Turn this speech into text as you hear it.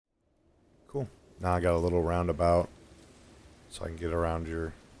Cool. Now I got a little roundabout so I can get around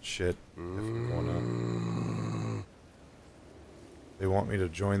your shit if I'm going up. They want me to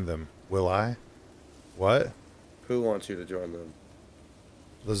join them. Will I? What? Who wants you to join them?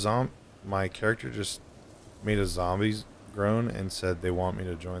 My character just made a zombies groan and said they want me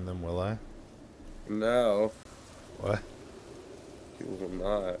to join them. Will I? No. What? You will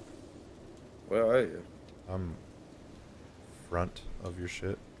not. Where are you? I'm front of your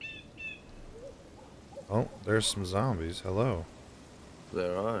shit. Oh, there's some zombies. Hello.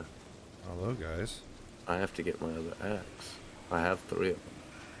 There are. Hello, guys. I have to get my other axe. I have 3 of them.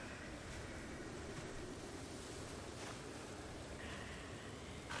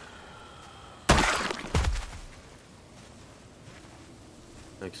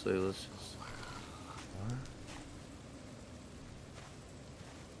 Actually, let's just...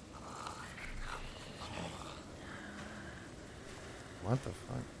 What the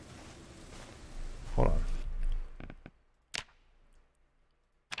fuck? Hold on.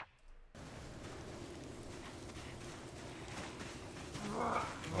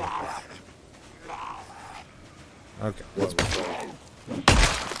 Okay, let's go.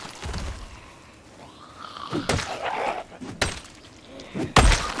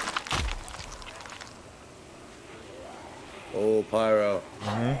 Oh, Pyro.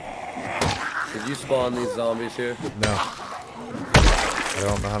 Did you spawn these zombies here? No. I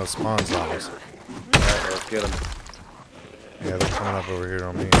don't know how to spawn zombies. Alright, let's get them. Yeah, they're coming up over here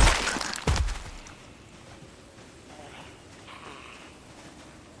on me.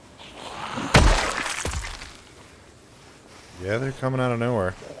 Yeah, they're coming out of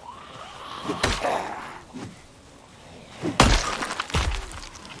nowhere.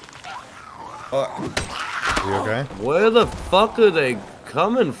 You okay? Where the fuck are they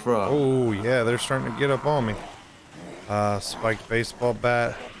coming from? Oh, yeah, they're starting to get up on me. Spiked baseball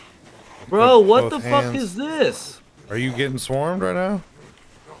bat. Bro, what Both the fuck hands. is this? Are you getting swarmed right now?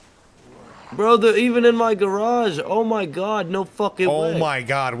 Bro, they're even in my garage. Oh my god, no fucking way. Oh my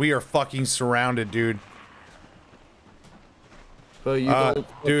god, we are fucking surrounded, dude. Bro, you don't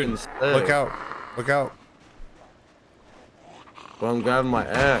dude, stay. look out. Look out. Bro, I'm grabbing my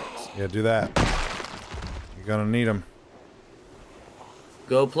axe. Yeah, do that. You're gonna need them.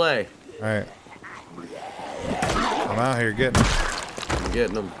 Go play. Alright. I'm out here getting them. I'm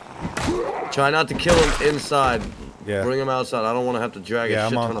getting them. Try not to kill them inside. Yeah. Bring them outside. I don't want to have to drag a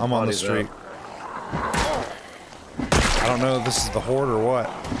shit ton of I'm on the bodies street. out. I don't know if this is the horde or what.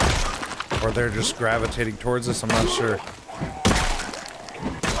 Or they're just gravitating towards us, I'm not sure.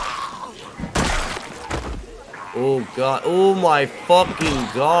 Oh god. Oh my fucking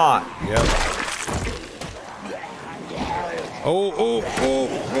god. Yep. Oh, oh, oh,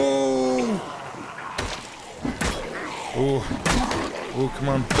 oh! Oh. Oh, come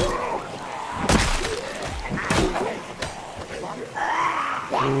on.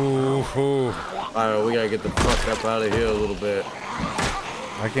 Ooh, ooh. Alright, we gotta get the fuck up out of here a little bit.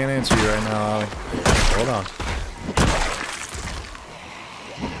 I can't answer you right now, Ollie. Hold on.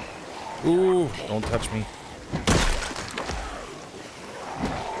 Ooh, don't touch me.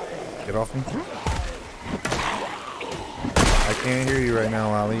 Get off me. I can't hear you right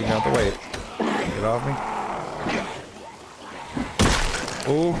now, Ollie. You got to wait. Get off me.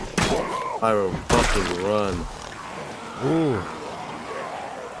 Ooh. Pyro, fucking run. Ooh.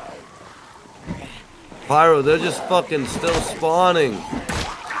 Pyro, they're just fucking still spawning.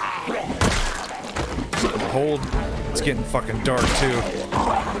 Cold. It's getting fucking dark too.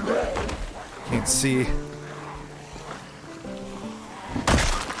 Can't see.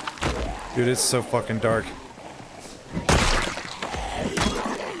 Dude, it's so fucking dark.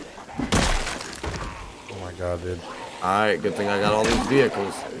 Oh my god, dude. Alright, good thing I got all these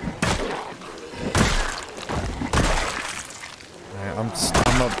vehicles. Right, I'm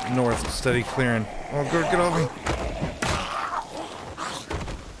up north, steady clearing. Oh, good, get off me.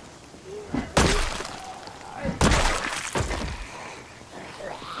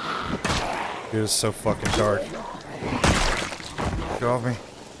 Dude, it's so fucking dark. Get off me.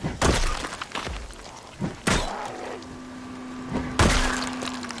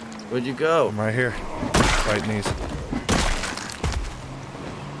 Where'd you go? I'm right here. Fighting these.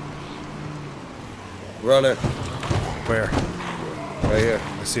 Run it. Where? Right here.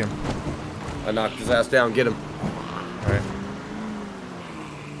 I see him. I knocked his ass down. Get him. Alright.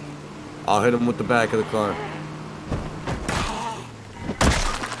 I'll hit him with the back of the car.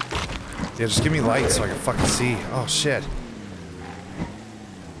 Yeah, just give me light so I can fucking see. Oh, shit.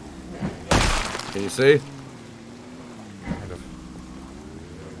 Can you see? Kind of.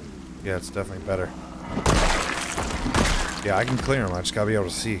 Yeah, it's definitely better. Yeah, I can clear him. I just gotta be able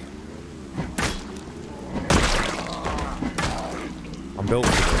to see. I'm built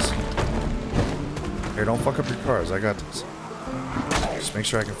for this. Here, don't fuck up your cars. I got this. Just make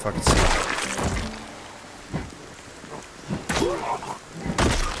sure I can fucking see.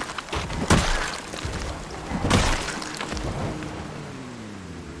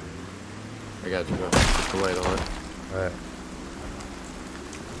 I got you, bro. Put the light on it. Alright.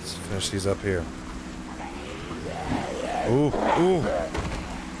 Let's finish these up here. Ooh, ooh.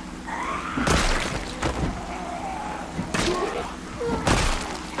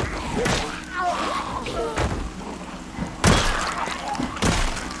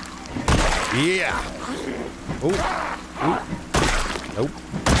 Yeah. Ooh. Ooh. Nope.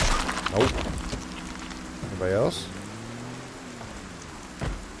 Nope. Anybody else?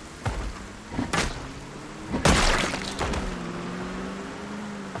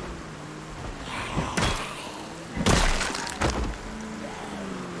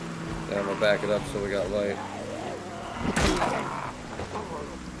 Yeah, I'm gonna back it up so we got light.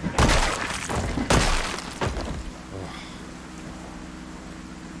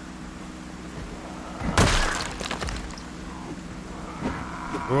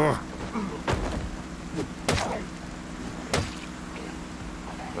 Ugh.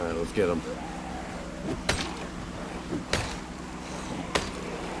 Alright, let's get him.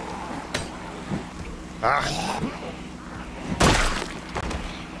 Ah.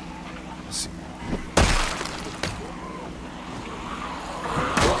 Let's see.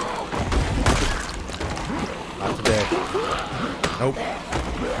 Not today. Nope.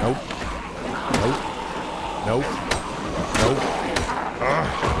 Nope. Nope. Nope. Nope.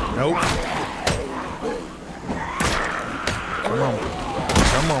 Nope. Come on.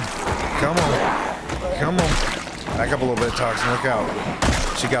 Come on. Come on. Come on. Back up a little bit, Toxin. Look out.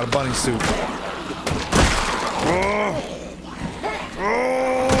 She got a bunny suit. Oh.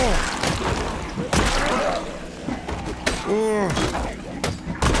 Oh. Oh.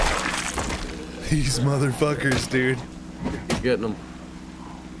 These motherfuckers, dude. Keep getting them.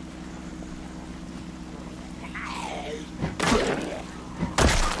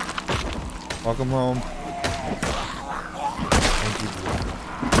 Welcome home. Thank you.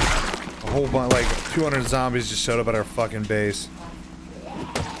 A whole bunch, like 200 zombies just showed up at our fucking base.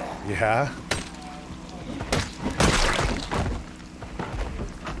 Yeah?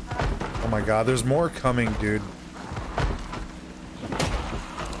 Oh my god, there's more coming, dude.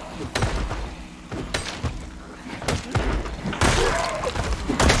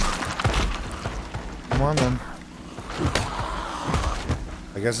 Come on then.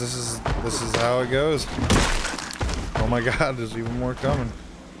 I guess this is how it goes. Oh my god, there's even more coming.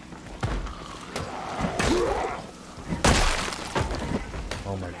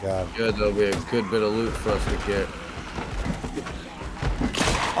 Oh my god. Good, there'll be a good bit of loot for us to get.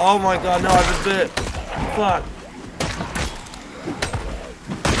 Oh my god, no, I've been bit. Fuck.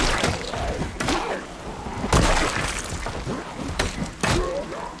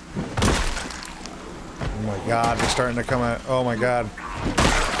 Oh my god, they're starting to come out. Oh my god.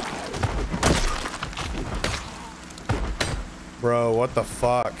 Bro, what the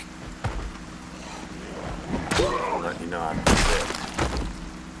fuck? I'll let you know I've been bit.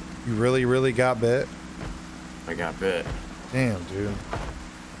 You really got bit? I got bit. Damn, dude.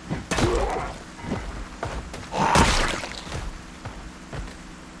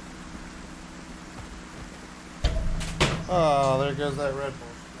 Oh, there goes that Red Bull.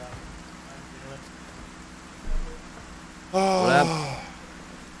 Oh. What happened?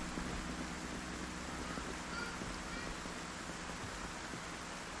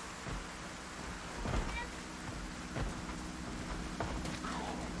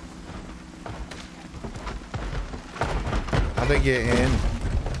 How'd they get in?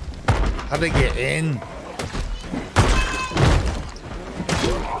 How'd they get in?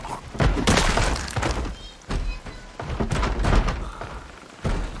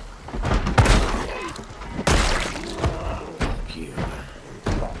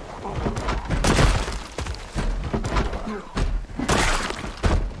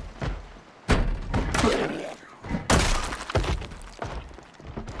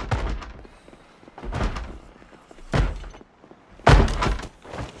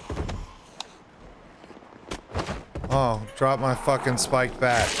 Oh, drop my fucking spike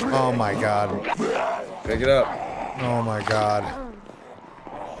bat. Oh my god. Pick it up. Oh my god.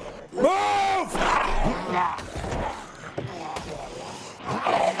 Move! I'm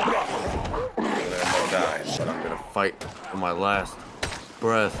gonna die, but I'm gonna fight for my last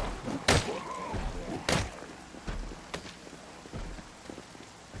breath.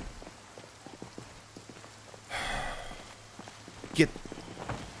 Get.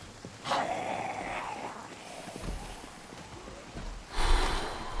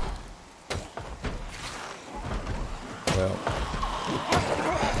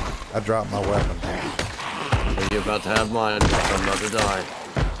 I dropped my weapon. Are you about to have mine? I'm about to die.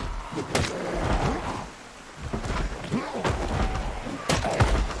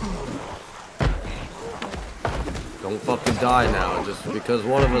 Don't fucking die now. Just because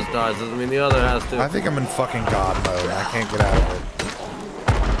one of us dies doesn't mean the other has to. I think I'm in fucking God mode. I can't get out of it.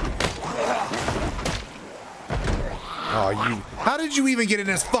 Oh, you... How did you even get in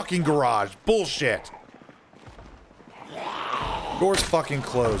this fucking garage? Bullshit. Door's fucking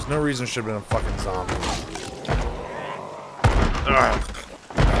closed. No reason should have been a fucking zombie. Ugh.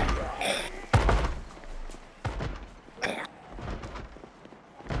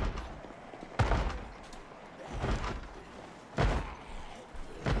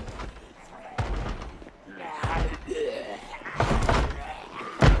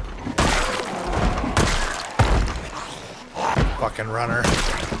 Fucking runner.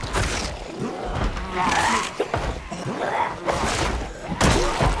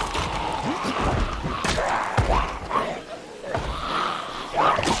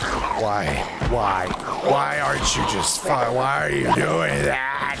 Why aren't you just fine? Why are you doing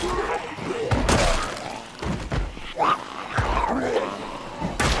that?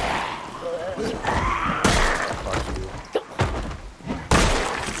 Fuck you.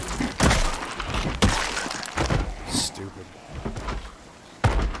 Stupid.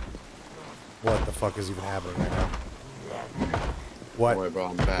 What the fuck is even happening right now? What? Boy, bro,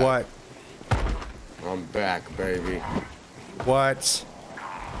 I'm back. What? I'm back, baby. What?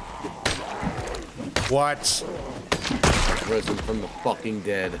 What? I've risen from the fucking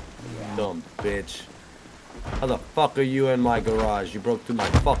dead. Dumb bitch. How the fuck are you in my garage? You broke through my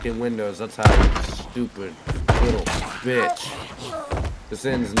fucking windows. That's how you stupid little bitch. This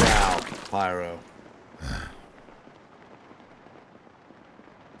ends now, Pyro.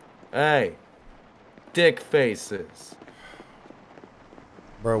 Hey. Dick faces.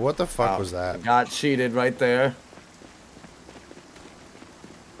 Bro, what the fuck was that? Got cheated right there.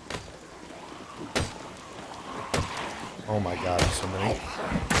 Oh my god, there's so many.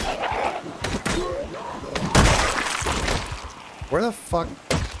 Where the fuck?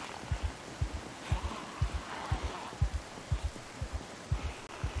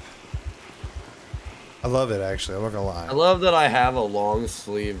 I love it, actually. I'm not gonna lie. I love that I have a long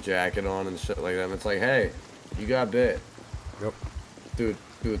sleeve jacket on and shit like that. And it's like, hey, you got bit. Yep. Dude,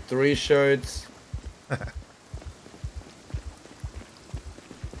 3 shirts.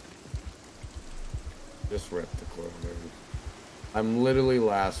 Just rip the clothing. I'm literally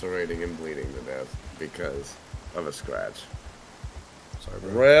lacerating and bleeding to death because of a scratch. Sorry,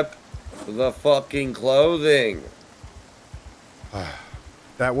 bro. Rip the fucking clothing.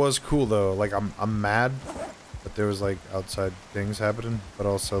 That was cool though. Like I'm mad that there was like outside things happening, but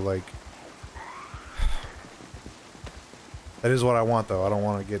also like that is what I want though. I don't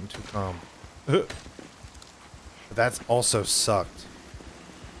want to get into calm. But that's also sucked.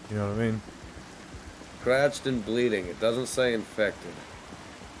 You know what I mean? Scratched and bleeding. It doesn't say infected.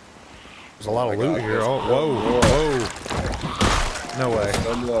 There's a lot of loot here. Oh, whoa, whoa. No way.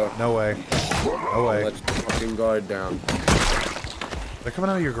 No way. No way. Let the fucking guard down. They're coming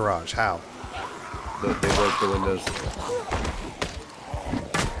out of your garage. How? They broke the windows.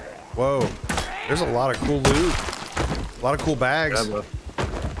 Whoa. There's a lot of cool loot. A lot of cool bags. Yeah, bro.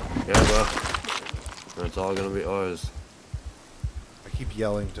 Yeah, bro. It's all gonna be ours. I keep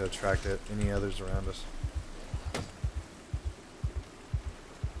yelling to attract any others around us.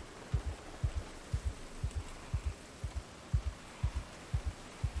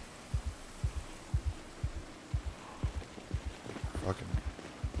 Fucking,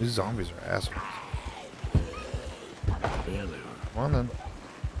 these zombies are assholes. Yeah, they are. Come on then.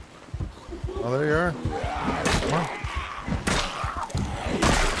 Oh, there you are. Come on.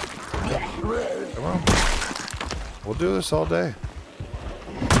 Come on. We'll do this all day.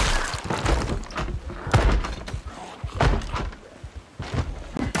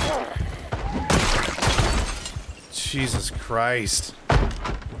 Jesus Christ.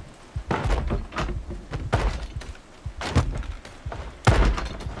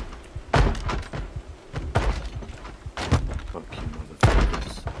 Fuck you,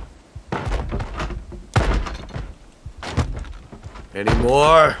 motherfuckers. Any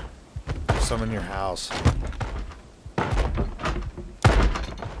more? Some in your house.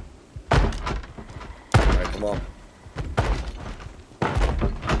 Alright, come on.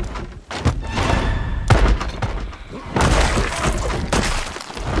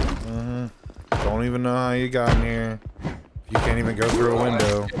 Don't even know how you got in here. You can't even go through a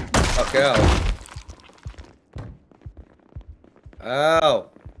window. Fuck out. Ow.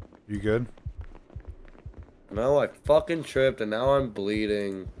 You good? No, I fucking tripped and now I'm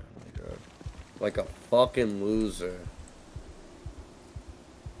bleeding. Like a fucking loser.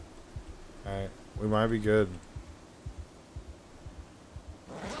 Alright, we might be good.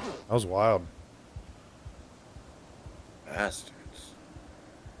 That was wild. Bastards.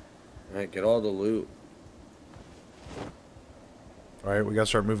 Alright, get all the loot. Alright, we gotta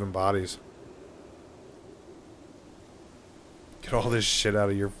start moving bodies. Get all this shit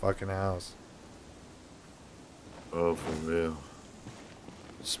out of your fucking house. Oh, for real.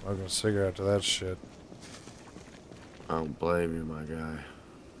 Smoking a cigarette to that shit. I don't blame you, my guy.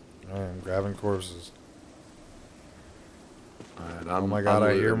 Alright, I'm grabbing corpses. Alright, Oh my god,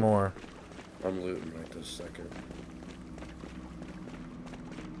 I hear more. I'm looting right this second.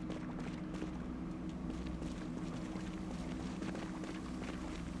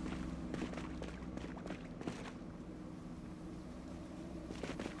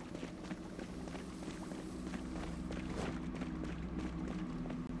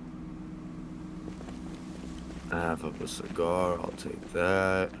 Half of a cigar, I'll take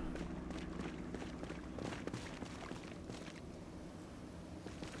that.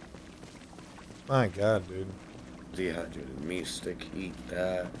 My god, dude. Dehydrated meat stick, eat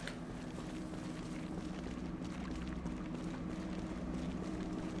that.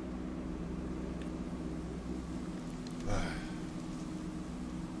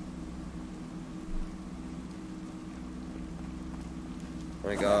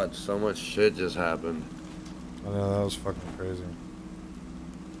 My god, so much shit just happened. I know, that was fucking crazy.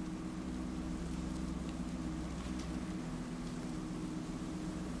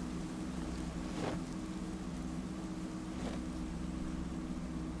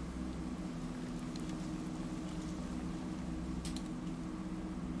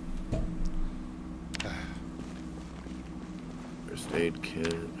 First aid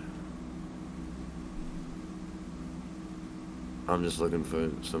kit. I'm just looking for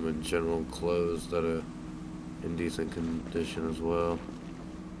some general clothes that are in decent condition as well.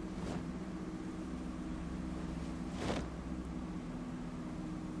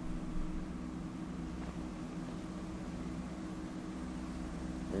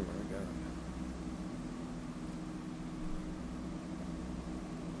 Oh my god.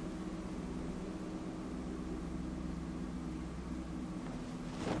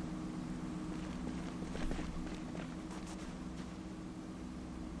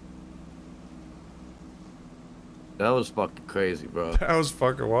 That was fucking crazy, bro. That was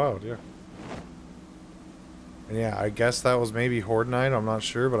fucking wild, yeah. And yeah, I guess that was maybe Horde Night, I'm not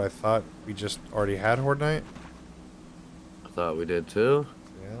sure, but I thought we just already had Horde Night. I thought we did too.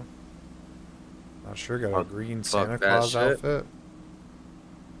 Yeah. Not sure, got a green fuck Santa that Claus shit. outfit.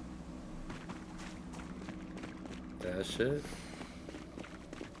 That shit.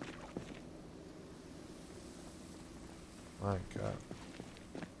 My god.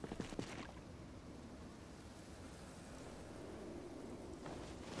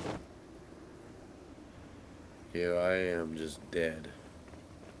 Here I am, just dead.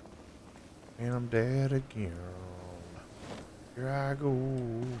 And I'm dead again. Here I go.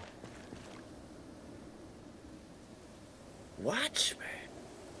 Watch me.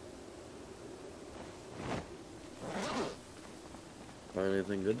 Find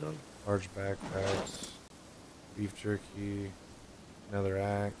anything good though? Large backpacks. Beef jerky. Another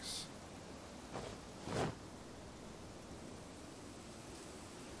axe.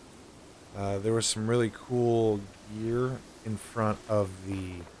 There was some really cool gear in front of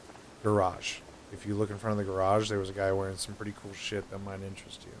the garage. If you look in front of the garage, there was a guy wearing some pretty cool shit that might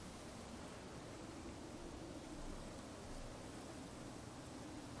interest you.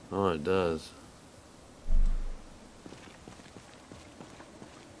 Oh, it does.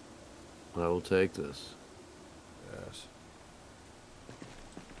 I will take this. Yes.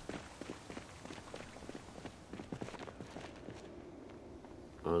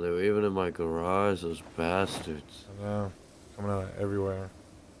 Oh, they were even in my garage, those bastards. I know. Coming out of everywhere.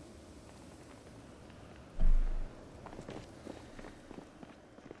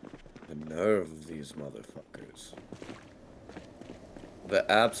 The nerve of these motherfuckers.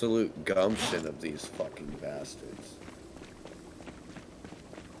 The absolute gumption of these fucking bastards.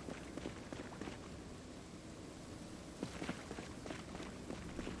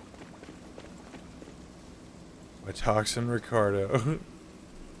 My Toxin Ricardo.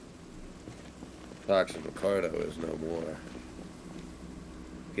 Toxin Ricardo is no more.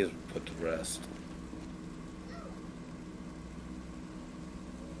 He has been put to rest.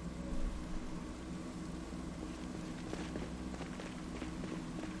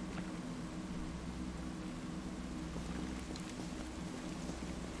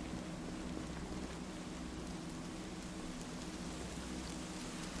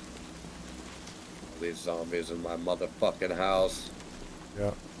 these zombies in my motherfucking house.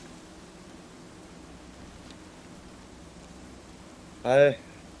 Yeah. Hey,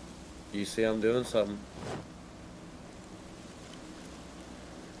 you see I'm doing something.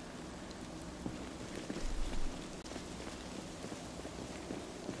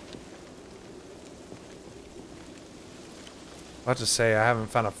 About to say, I haven't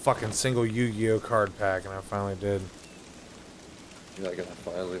found a fucking single Yu-Gi-Oh card pack, and I finally did. You're not gonna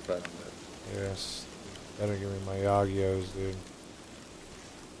finally find it. Yes. Better give me my Yagios, dude.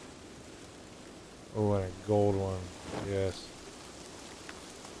 Oh, and a gold one. Yes.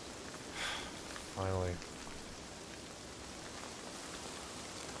 Finally.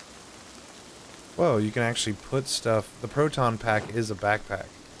 Whoa, you can actually put stuff. The Proton pack is a backpack.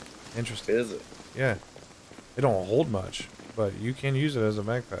 Interesting. Is it? Yeah. It don't hold much, but you can use it as a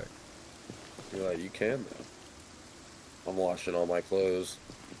backpack. You're like, you can though. I'm washing all my clothes.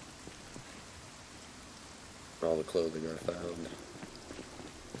 All the clothing I found.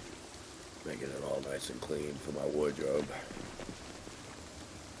 Making it all nice and clean for my wardrobe.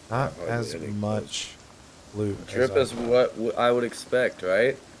 Not as much loot. Drip is what I would expect,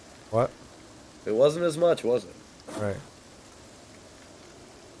 right? What? It wasn't as much, was it? Right.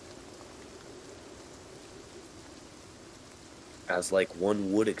 As like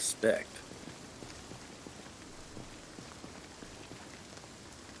one would expect.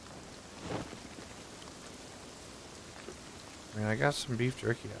 I mean, I got some beef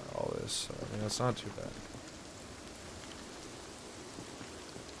jerky out of all this, so I mean, that's not too bad.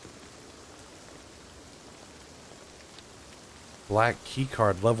 Black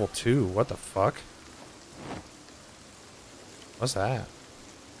keycard level 2. What the fuck? What's that?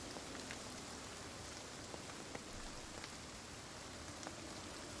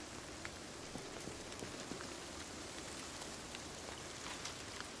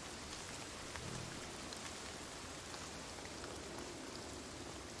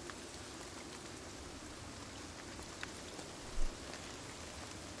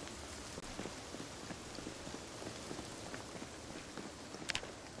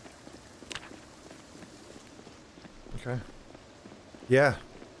 Okay. Yeah.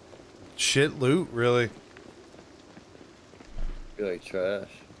 Shit loot, really. You're like trash.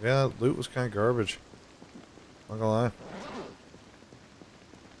 Yeah, loot was kind of garbage. Not gonna lie.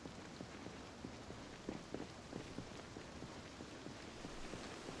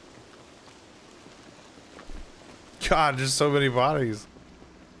 God, just so many bodies.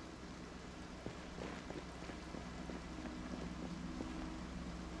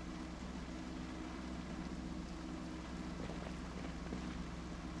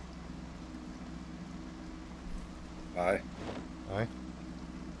 Hi. Hi.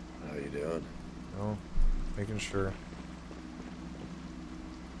 How you doing? No, making sure.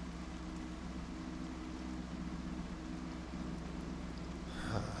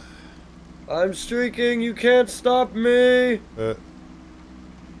 I'm streaking, you can't stop me! Why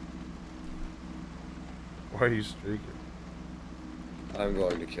are you streaking? I'm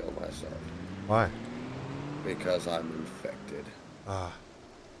going to kill myself. Why? Because I'm infected. Ah.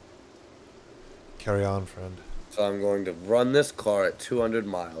 Carry on, friend. So I'm going to run this car at 200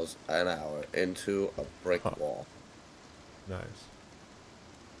 miles an hour into a brick wall. Nice.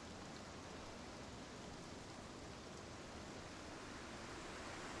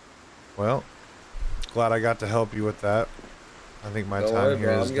 Well, glad I got to help you with that. I think my time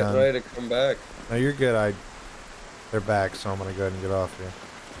here is I'm done. getting ready to come back. No, you're good. They're back, so I'm gonna go ahead and get off here.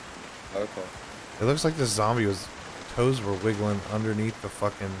 Okay. It looks like this zombie toes were wiggling underneath the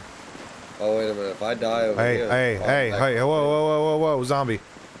fucking. Oh wait a minute! If I die over Hey, here, hey! Whoa, zombie!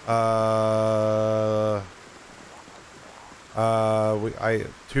 I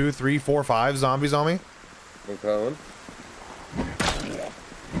 2, 3, 4, 5 zombies on me. I'm coming.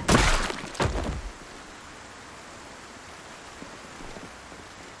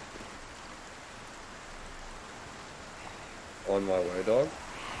 On my way, dog.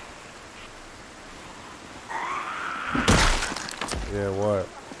 Yeah, what?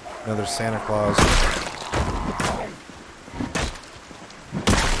 Another Santa Claus.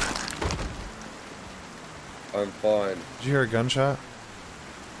 I'm fine. Did you hear a gunshot?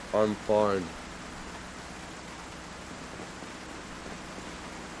 I'm fine.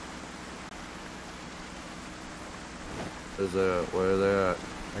 Where are they at?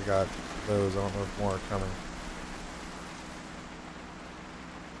 I got those. I don't know if more are coming.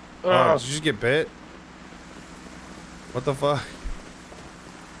 Oh, did you just get bit? What the fuck?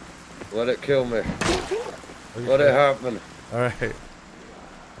 Let it kill me. Okay. Let it happen. Alright.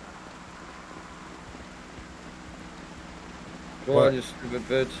 Go on, you stupid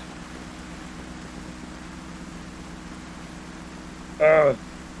bitch. Oh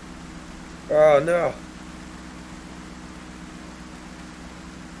no.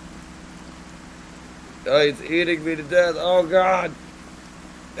 Oh, it's eating me to death. Oh god.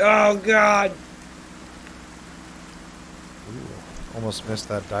 Oh god. Ooh, almost missed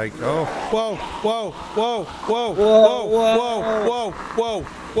that dike. Oh, whoa, whoa, whoa, whoa, Whoa, whoa, whoa. whoa, whoa,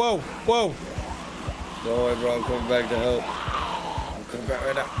 whoa, whoa, whoa. Don't worry, bro. I'm coming back to help. I'm coming back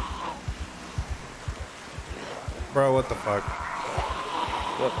right now. Bro, what the fuck?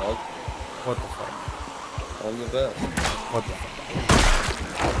 What the fuck? What the fuck? I'm the best. What the fuck?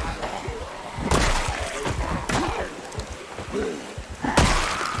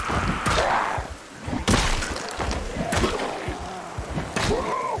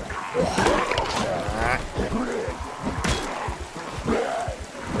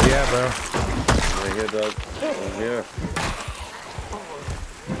 Yeah, bro. Right here, dog. Right here.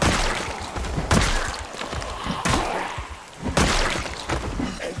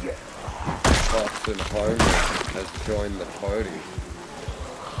 Toxin has joined the party.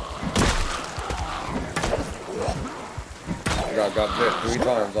 I got bit 3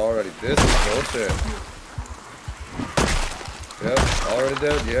 times already. This is bullshit. Yep, already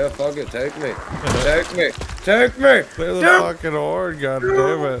dead. Yeah, fuck it. Take me. Take me. Take me. Clear the fucking horde,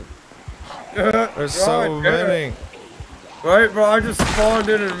 goddammit. There's so many. Right, bro? I just spawned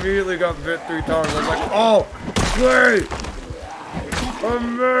in and immediately got bit 3 times. I was like, oh, great.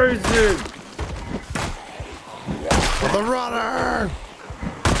 Amazing. For the runner!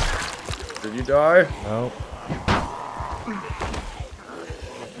 Did you die? Nope.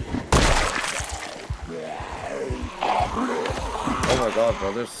 Oh my god,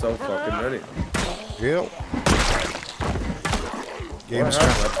 bro, there's so fucking many. Yep.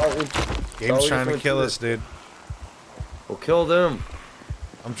 Game's trying to kill us, dude. We'll kill them.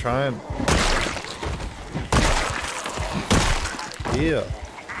 I'm trying. Yeah.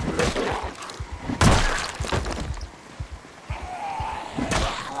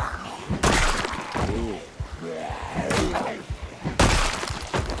 Ooh.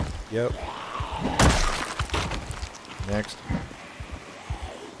 Yep. Next.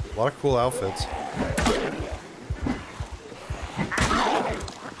 A lot of cool outfits.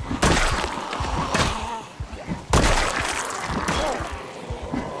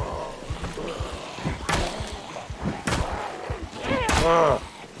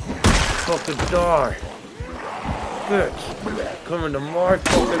 Fucking die. Bitch. Coming to my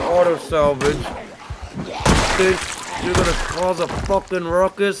fucking auto salvage. Think you're gonna cause a fucking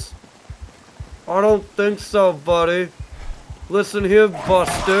ruckus? I don't think so, buddy. Listen here,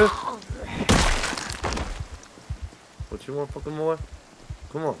 Buster. What you want, fucking boy?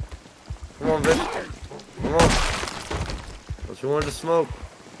 Come on. Come on, bitch. Come on. What you wanted to smoke?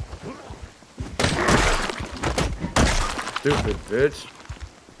 Stupid bitch.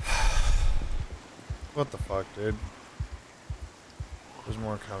 What the fuck, dude? There's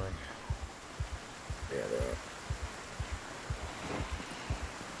more coming. Yeah, there are.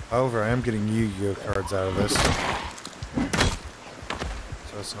 However, I am getting Yu-Gi-Oh cards out of this.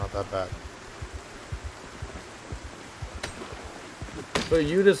 So it's not that bad. For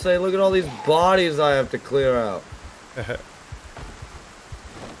you to say, look at all these bodies I have to clear out.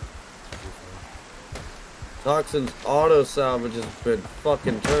 Toxin's auto salvage has been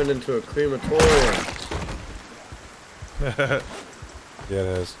fucking turned into a crematorium. Yeah, it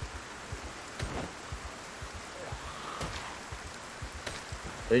is.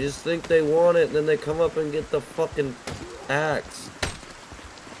 They just think they want it, and then they come up and get the fucking axe.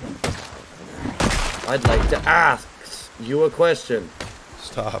 I'd like to ask you a question.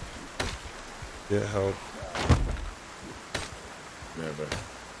 Stop. Get help. Never.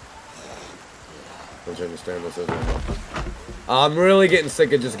 Don't you understand this? I'm really getting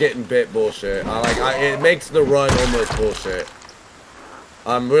sick of just getting bit bullshit. It makes the run almost bullshit.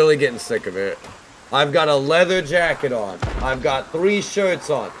 I'm really getting sick of it. I've got a leather jacket on. I've got 3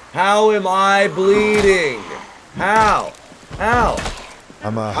 shirts on. How am I bleeding? How? How?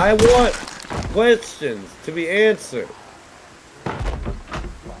 I want questions to be answered.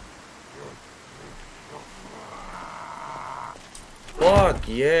 Fuck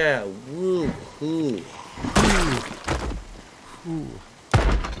yeah. Woo hoo.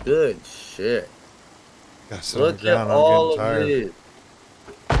 Good shit. Look at all of this.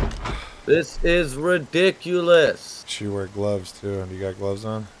 This is ridiculous. You wear gloves too, and you got gloves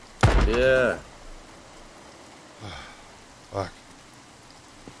on? Yeah. Fuck.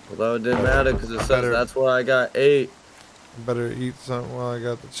 Although it didn't matter because it says that's why I got 8. Better eat something while I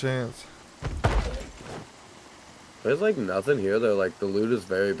got the chance. There's like nothing here though, like the loot is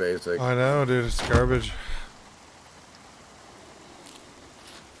very basic. I know, dude, it's garbage.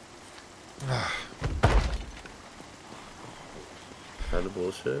 Kind of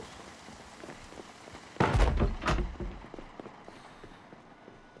bullshit.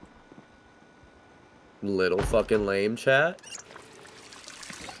 Little fucking lame, chat.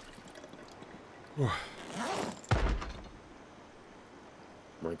 My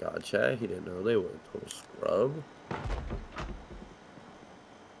god, chat, he didn't know they were a total scrub.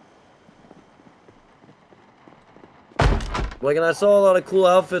 Like, and I saw a lot of cool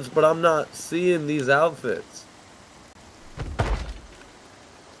outfits, but I'm not seeing these outfits.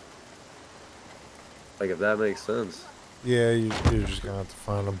 Like, if that makes sense. Yeah, you're just gonna have to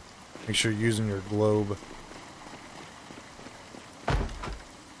find them. Make sure you're using your globe.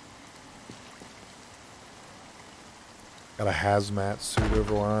 Got a hazmat suit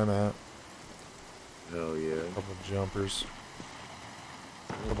over where I'm at. Hell yeah. A couple jumpers.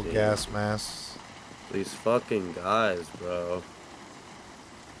 A couple Damn. gas masks. These fucking guys, bro.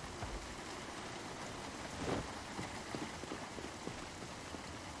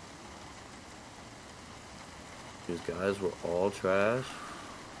 These guys were all trash.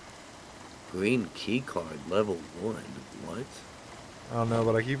 Green keycard, level 1. What? I don't know,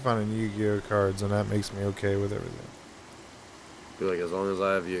 but I keep finding Yu-Gi-Oh cards, and that makes me okay with everything. I feel like as long as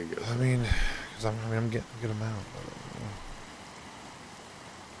I have Yu-Gi-Oh. I mean, cause I'm getting a good amount.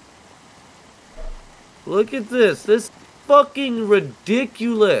 Look at this. This is fucking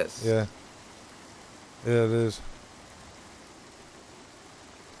ridiculous. Yeah. Yeah, it is.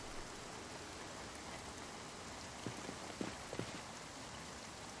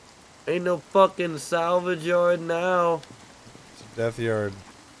 Ain't no fucking salvage yard now. It's a death yard.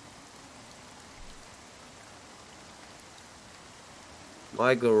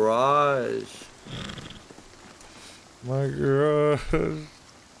 My garage. My garage.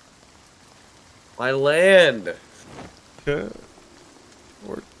 My land. Yeah.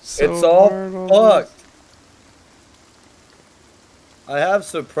 Worked so It's all hard on fucked. this. I have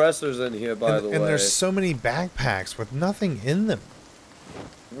suppressors in here, by the way. And there's so many backpacks with nothing in them.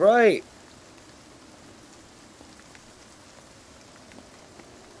 Right.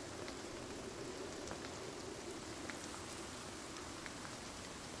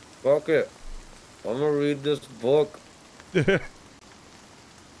 Fuck it. I'm gonna read this book. Read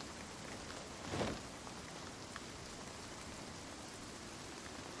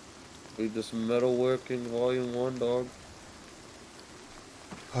this metalworking volume 1, dog.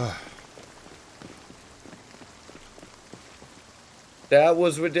 That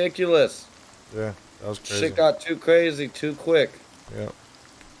was ridiculous. Yeah, that was crazy. Shit got too crazy too quick. Yep.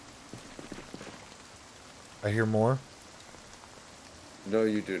 I hear more. No,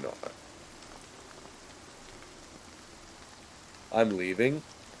 you do not. I'm leaving.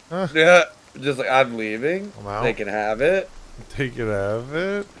 Huh. Yeah, just like I'm leaving. I'm out. They can have it. They could have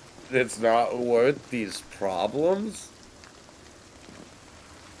it. It's not worth these problems.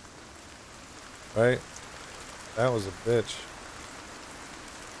 Right? That was a bitch.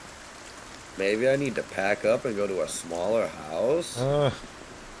 Maybe I need to pack up and go to a smaller house.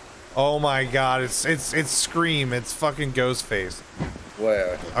 Oh my god, it's Scream, it's fucking Ghostface.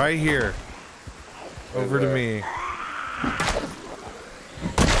 Where? Right here. Over to Where? me.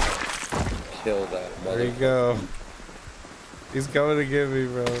 Kill that mother. There you go. He's coming to get me,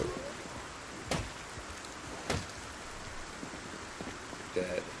 bro.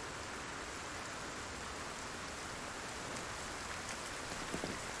 Dead.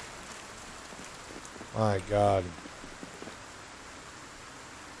 My god.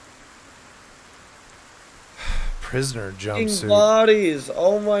 Prisoner jumpsuit. Bodies.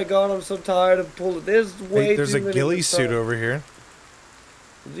 Oh my god, I'm so tired of pulling. There's way Hey, there's too a many ghillie this suit time. over here.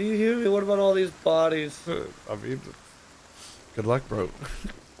 Do you hear me? What about all these bodies? I mean, good luck, bro.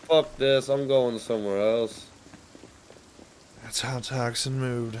 Fuck this. I'm going somewhere else. That's how Toxin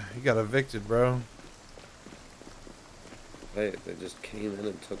moved. He got evicted, bro. Hey, they just came in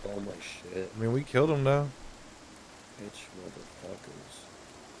and took all my shit. I mean, we killed him, though. Bitch, motherfuckers.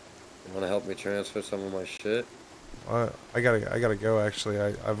 You wanna help me transfer some of my shit? I gotta go, actually.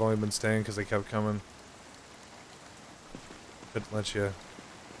 I've only been staying because they kept coming. Couldn't let you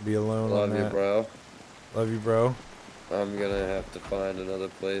be alone on Love that. you, bro. Love you, bro. I'm gonna have to find another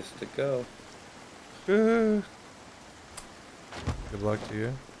place to go. Good luck to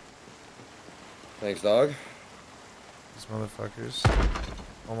you. Thanks, dog. These motherfuckers.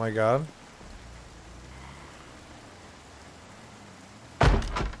 Oh my god.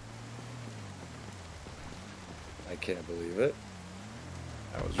 I can't believe it.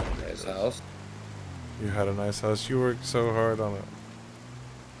 That was Nice ridiculous. house. You had a nice house. You worked so hard on it.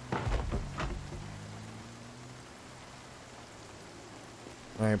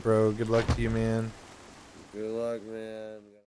 Alright, bro. Good luck to you, man. Good luck, man.